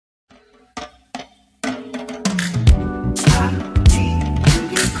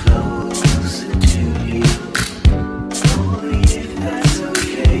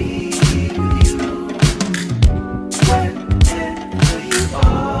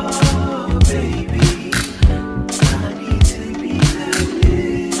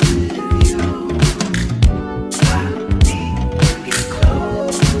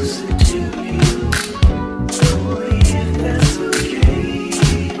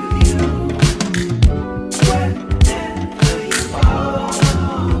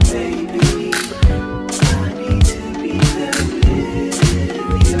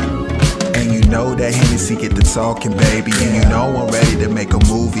sulking, baby. And you know I'm ready to make a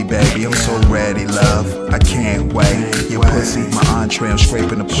movie, baby. I'm so ready, love, I can't wait. Your pussy, my entree, I'm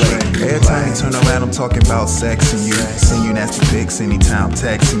scraping the plate. Every time you turn around, I'm talking about sex and you. Send you nasty pics anytime I'm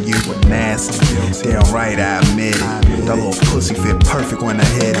texting you. But nasty, damn right, I admit it. That little pussy fit perfect when I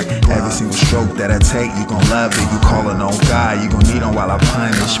hit it. Every single stroke that I take, you gon' love it. You callin' on God, you gon' need him while I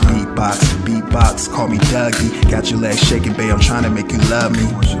punish. Beatbox, call me Dougie. Got your legs shaking, babe, I'm trying to make you love me.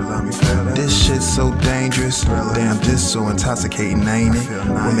 This shit's so dangerous. Damn, this so intoxicating, ain't it?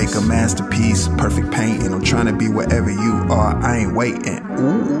 We'll make a masterpiece, perfect painting. I'm trying to be wherever you are, I ain't waiting.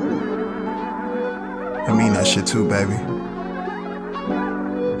 Ooh, I mean that shit too, baby.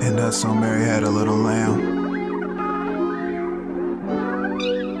 And that song Mary had a little lamb.